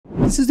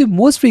this is the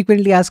most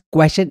frequently asked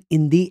question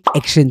in the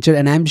Accenture,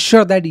 and I'm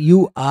sure that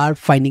you are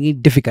finding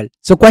it difficult.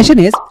 So question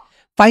is,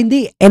 find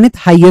the nth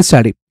highest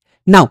salary.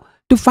 Now,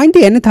 to find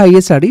the nth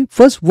highest salary,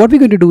 first what we're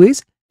going to do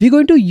is, we're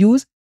going to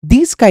use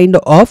this kind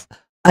of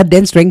a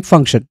dense rank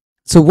function.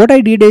 So what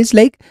I did is,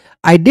 like,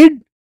 I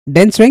did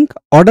dense rank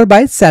order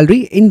by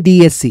salary in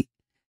DSC.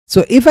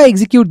 So if I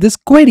execute this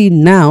query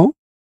now,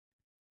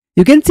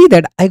 you can see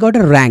that I got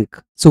a rank.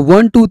 So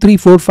 1, 2, 3,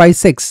 4, 5,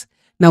 6.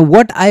 Now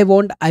what I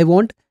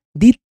want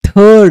the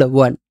third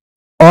one,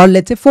 or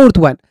let's say fourth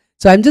one.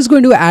 So I'm just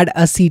going to add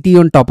a CT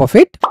on top of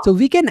it. So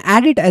we can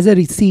add it as a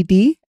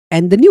CT,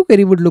 and the new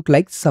query would look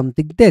like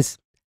something this.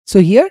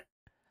 So here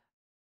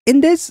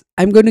in this,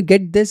 I'm going to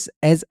get this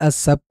as a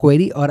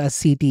subquery or a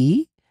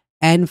CTE.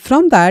 And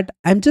from that,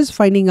 I'm just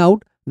finding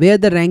out where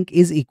the rank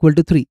is equal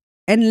to 3.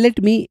 And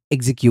let me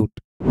execute.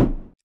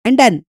 And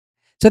done.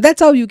 So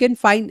that's how you can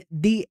find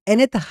the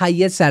nth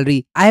highest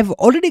salary. I have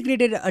already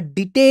created a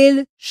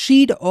detailed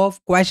sheet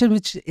of questions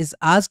which is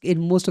asked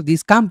in most of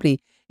these companies.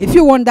 If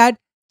you want that,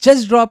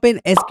 just drop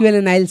in SQL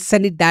and I'll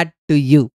send it that to you.